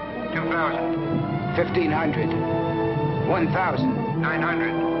 2,000. 1,500. 1,000.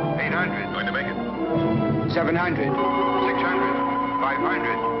 900. 800. Going to make it. 700. 600.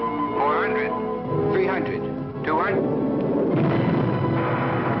 500. 400. 300. 200.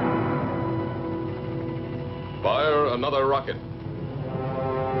 Fire another rocket.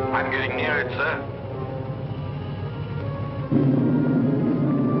 I'm getting near it, sir.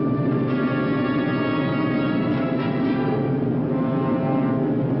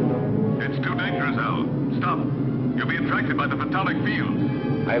 It's too dangerous, Al. Stop. You'll be attracted by the photonic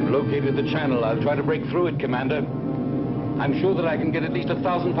field. I've located the channel. I'll try to break through it, Commander. I'm sure that I can get at least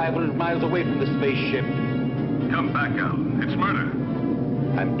 1,500 miles away from the spaceship. Come back, Al. It's murder.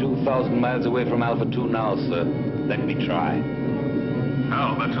 I'm 2,000 miles away from Alpha 2 now, sir. Let me try.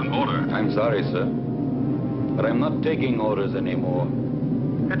 Al, that's an order. I'm sorry, sir. But I'm not taking orders anymore.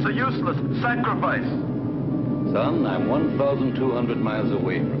 It's a useless sacrifice. Son, I'm 1,200 miles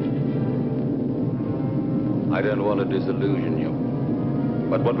away from it. I don't want to disillusion you.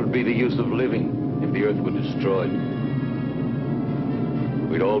 But what would be the use of living if the Earth were destroyed?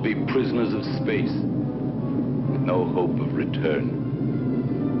 We'd all be prisoners of space, with no hope of return.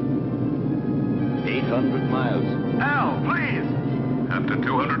 800 miles. Al, please! After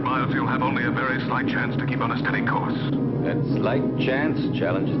 200 miles, you'll have only a very slight chance to keep on a steady course. That slight chance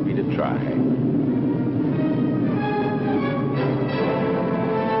challenges me to try.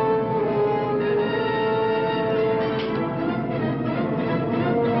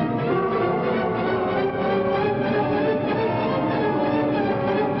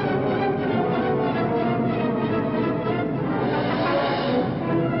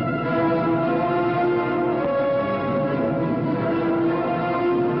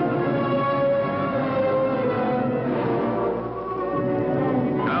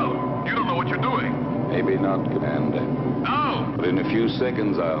 Maybe not, Commander. No! But in a few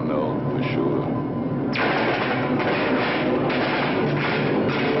seconds, I'll know for sure.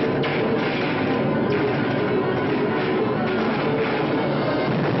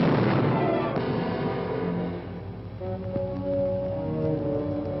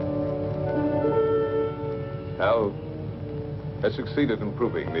 Al has succeeded in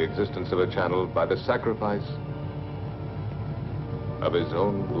proving the existence of a channel by the sacrifice of his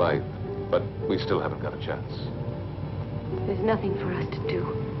own life. But we still haven't got a chance. There's nothing for us to do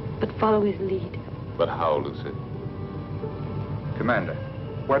but follow his lead. But how, Lucy? Commander,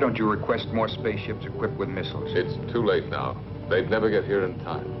 why don't you request more spaceships equipped with missiles? It's too late now. They'd never get here in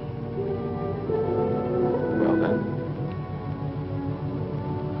time. Well, then,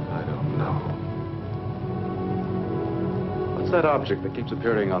 I don't know. What's that object that keeps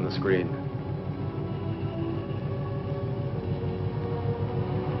appearing on the screen?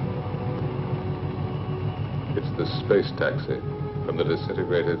 the space taxi from the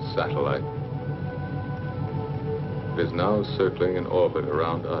disintegrated satellite. It is now circling in orbit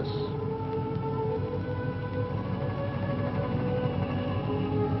around us.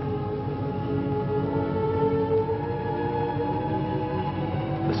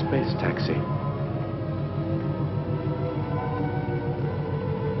 The space taxi.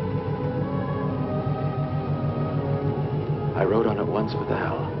 I rode on it once with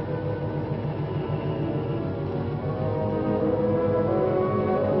Al.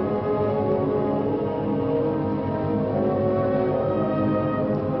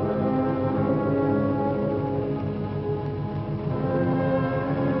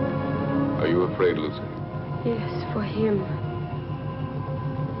 Are you afraid, Lucy? Yes, for him.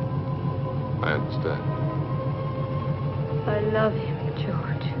 I understand. I love him,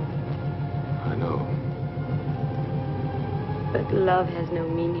 George. I know. But love has no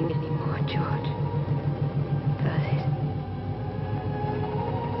meaning anymore, George. Does it?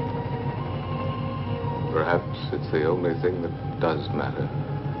 Perhaps it's the only thing that does matter.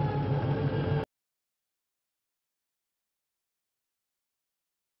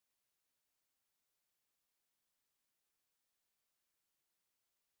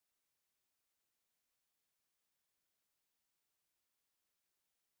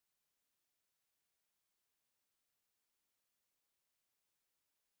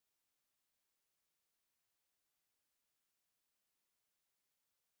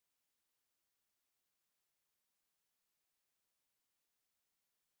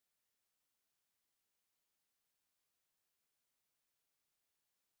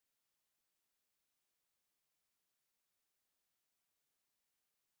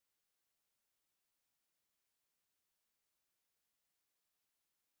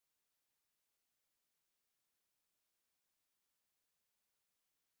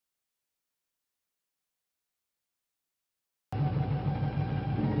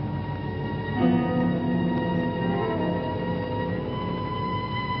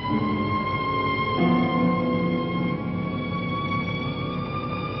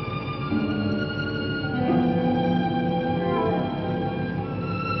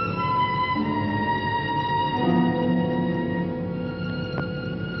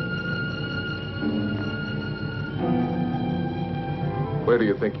 Where do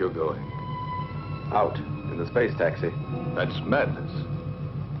you think you're going? Out, in the space taxi. That's madness.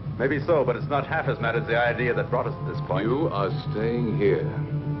 Maybe so, but it's not half as mad as the idea that brought us to this point. You are staying here.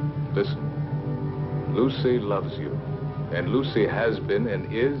 Listen, Lucy loves you. And Lucy has been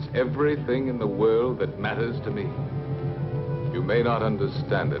and is everything in the world that matters to me. You may not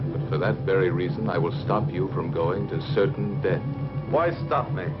understand it, but for that very reason, I will stop you from going to certain death. Why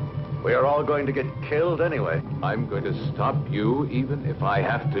stop me? We are all going to get killed anyway. I'm going to stop you even if I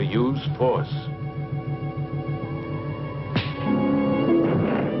have to use force.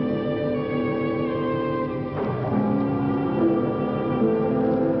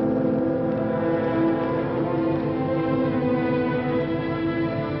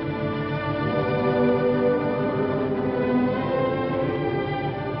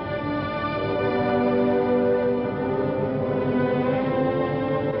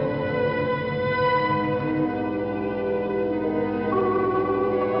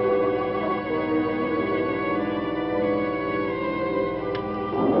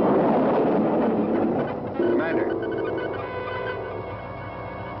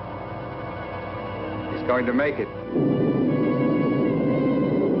 Going to make it.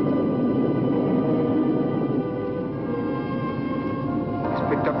 It's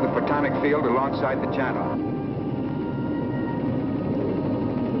picked up the photonic field alongside the channel.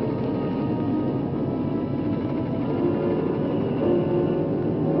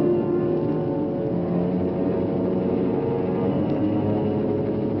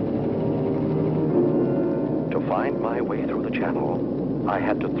 To find my way through the channel, I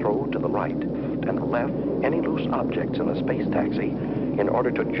had to throw to the right and left any loose objects in the space taxi in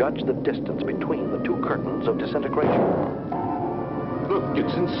order to judge the distance between the two curtains of disintegration. Look,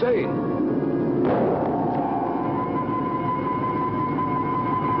 it's insane.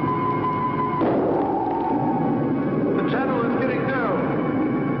 The channel is getting narrow.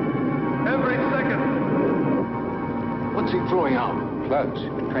 Every second. What's he throwing out? Plugs,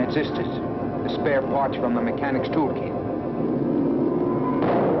 transistors, the spare parts from the mechanic's toolkit.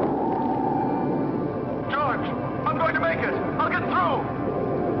 To make it. I'll get through.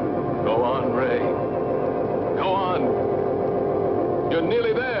 Go on, Ray. Go on. You're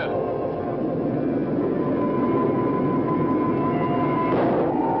nearly there.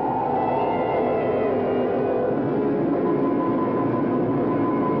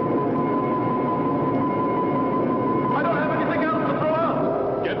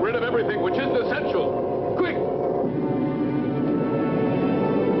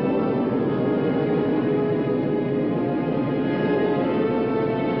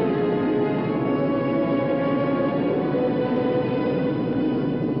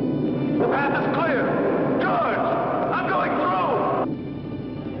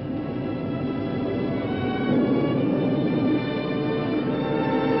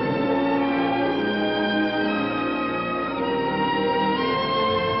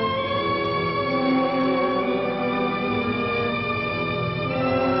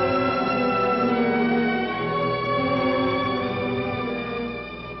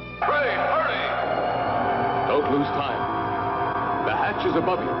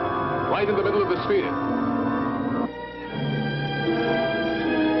 above you, right in the middle of the sphere.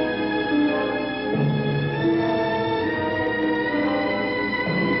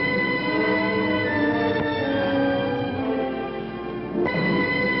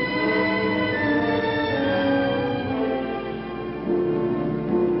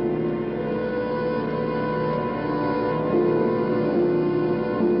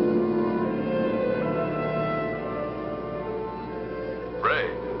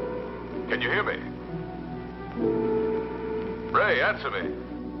 Answer me.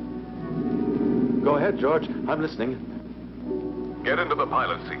 Go ahead, George. I'm listening. Get into the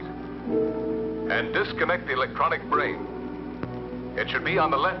pilot seat and disconnect the electronic brain. It should be on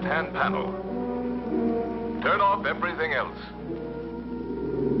the left-hand panel. Turn off everything else.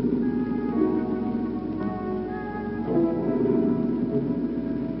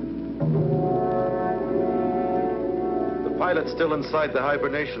 The pilot's still inside the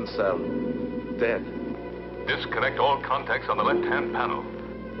hibernation cell. Dead. Disconnect all contacts on the left-hand panel.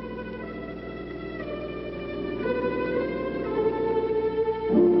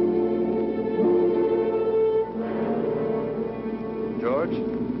 George,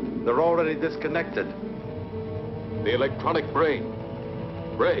 they're already disconnected. The electronic brain.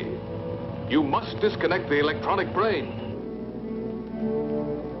 Ray, you must disconnect the electronic brain.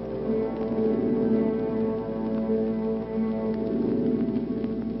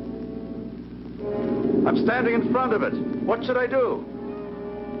 I'm standing in front of it. What should I do?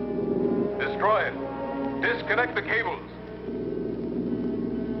 Destroy it. Disconnect the cables.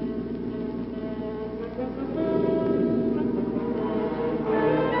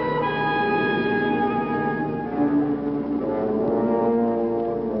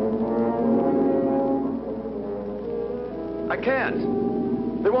 I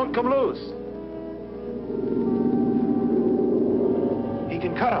can't. They won't come loose. He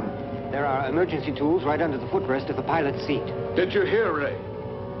can cut them. There are emergency tools right under the footrest of the pilot's seat. Did you hear, Ray?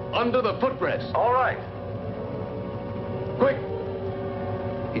 Under the footrest. All right. Quick.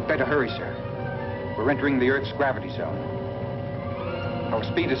 He'd better hurry, sir. We're entering the Earth's gravity zone. Our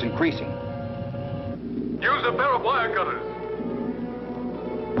speed is increasing. Use a pair of wire cutters.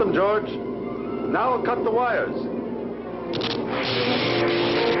 Them, George. Now I'll cut the wires.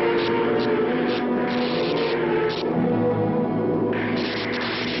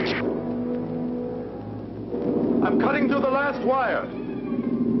 I'm cutting to the last wire.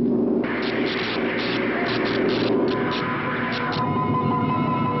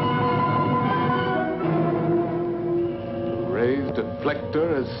 Ray's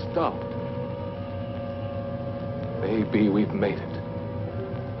deflector has stopped. Maybe we've made it.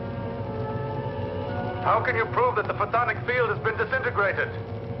 How can you prove that the photonic field has been disintegrated?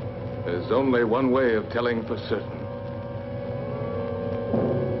 There's only one way of telling for certain.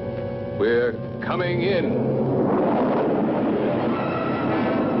 We're coming in.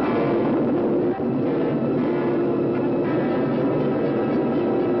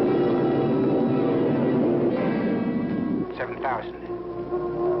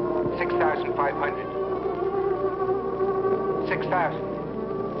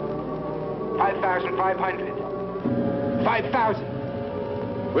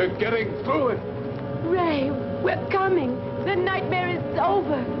 We're getting through it. Ray, we're coming. The nightmare is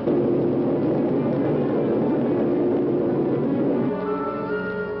over.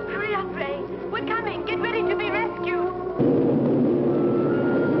 Hurry up, Ray. We're coming. Get ready to be rescued.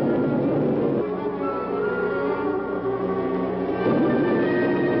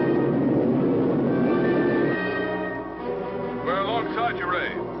 We're alongside you,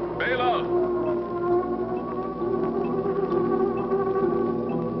 Ray. Bail out.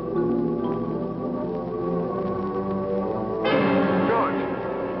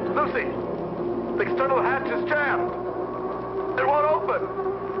 The external hatch is jammed. It won't open.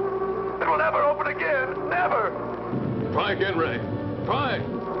 It will never open again. Never. Try again, Ray. Try.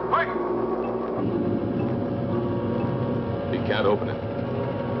 Quick. He can't open it.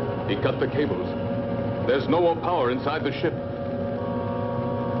 He cut the cables. There's no more power inside the ship.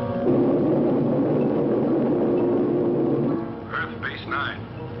 Earth Base 9.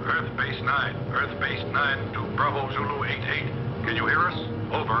 Earth Base 9. Earth Base 9 to Bravo Zulu 88. Can you hear us?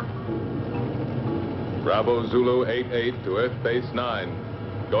 Over. Bravo Zulu 88 to Earth Base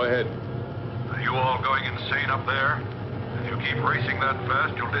 9. Go ahead. Are you all going insane up there? If you keep racing that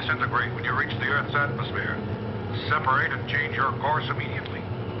fast, you'll disintegrate when you reach the Earth's atmosphere. Separate and change your course immediately.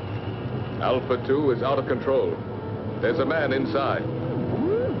 Alpha 2 is out of control. There's a man inside.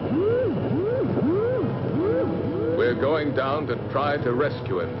 We're going down to try to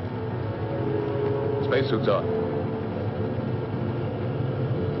rescue him. Spacesuits on.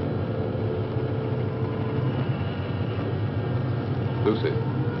 Lucy,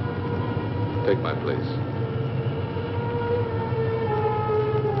 take my place.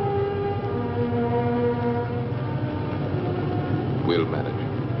 We'll manage.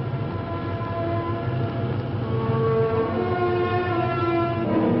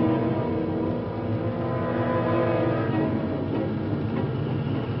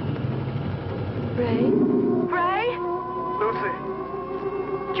 Ray? Ray? Lucy,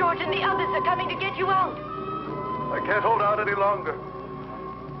 George and the others are coming to get you out. I can't hold out any longer.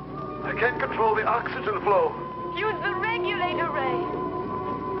 I can't control the oxygen flow. Use the regulator, Ray.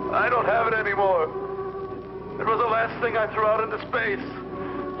 I don't have it anymore. It was the last thing I threw out into space.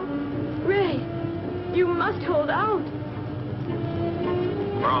 Ray, you must hold out.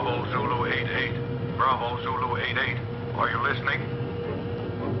 Bravo Zulu 88. Bravo Zulu 88. Are you listening?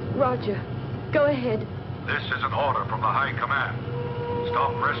 Roger. Go ahead. This is an order from the High Command.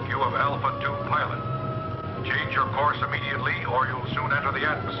 Stop rescue of Alpha 2 pilot. Change your course immediately or you'll soon enter the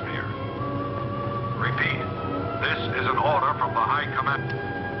atmosphere. Repeat. This is an order from the High Command.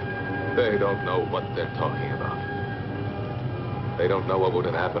 They don't know what they're talking about. They don't know what would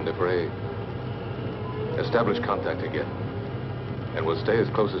have happened if Ray... Establish contact again. And we'll stay as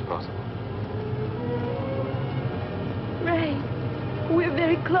close as possible. Ray, we're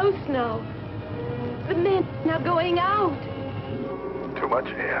very close now. The men are going out. Too much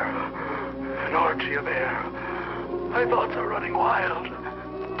air. An orgy of air. My thoughts are running wild.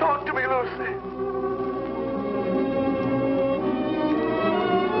 Talk to me, Lucy.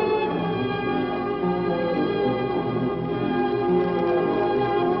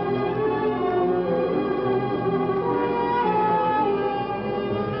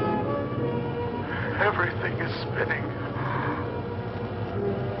 Everything is spinning.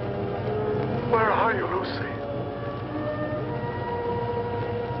 Where are you, Lucy?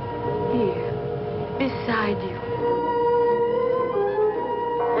 Here, beside you.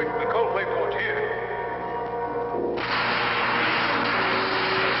 Quick, the coldplate port here.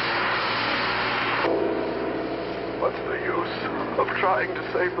 What's the use of trying to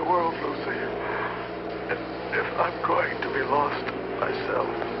save the world, Lucy? If I'm going to be lost myself.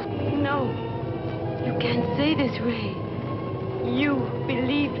 No, you can't say this, Ray. You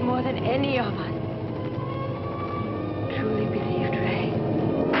believed more than any of us. Truly believed, Ray.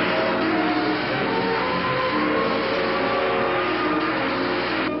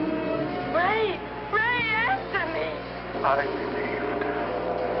 Ray, answer me. I believed,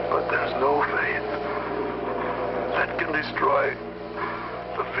 but there's no faith that can destroy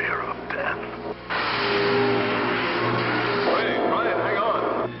the fear of death. Ray, Brian, hang on.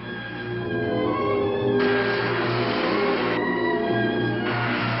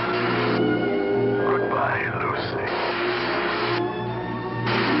 Goodbye, Lucy.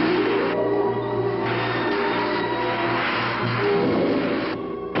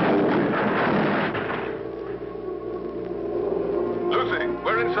 Lucy,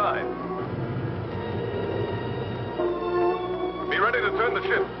 we're inside. Be ready to turn the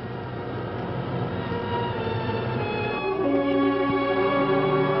ship.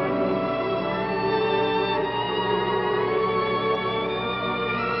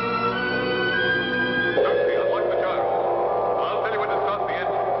 Lucy, unlock the gyros. I'll tell you when to start the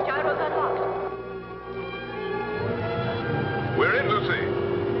engine. Gyros unlocked. We're in, Lucy.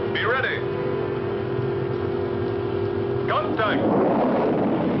 Be ready. Contact.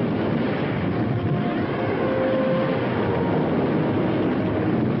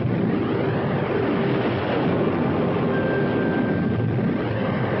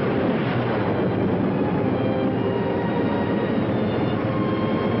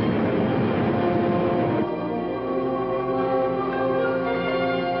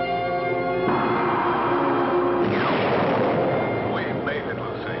 We've made it,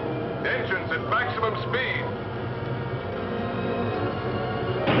 Lucy. Engines at maximum speed.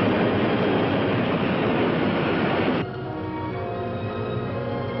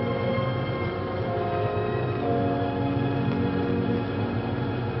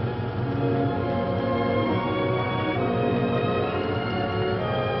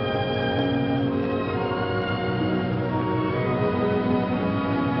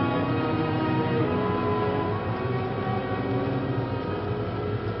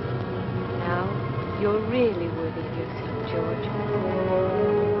 Now, you're really worthy of yourself, George.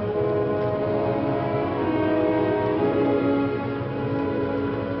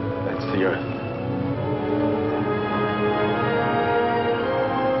 That's the Earth.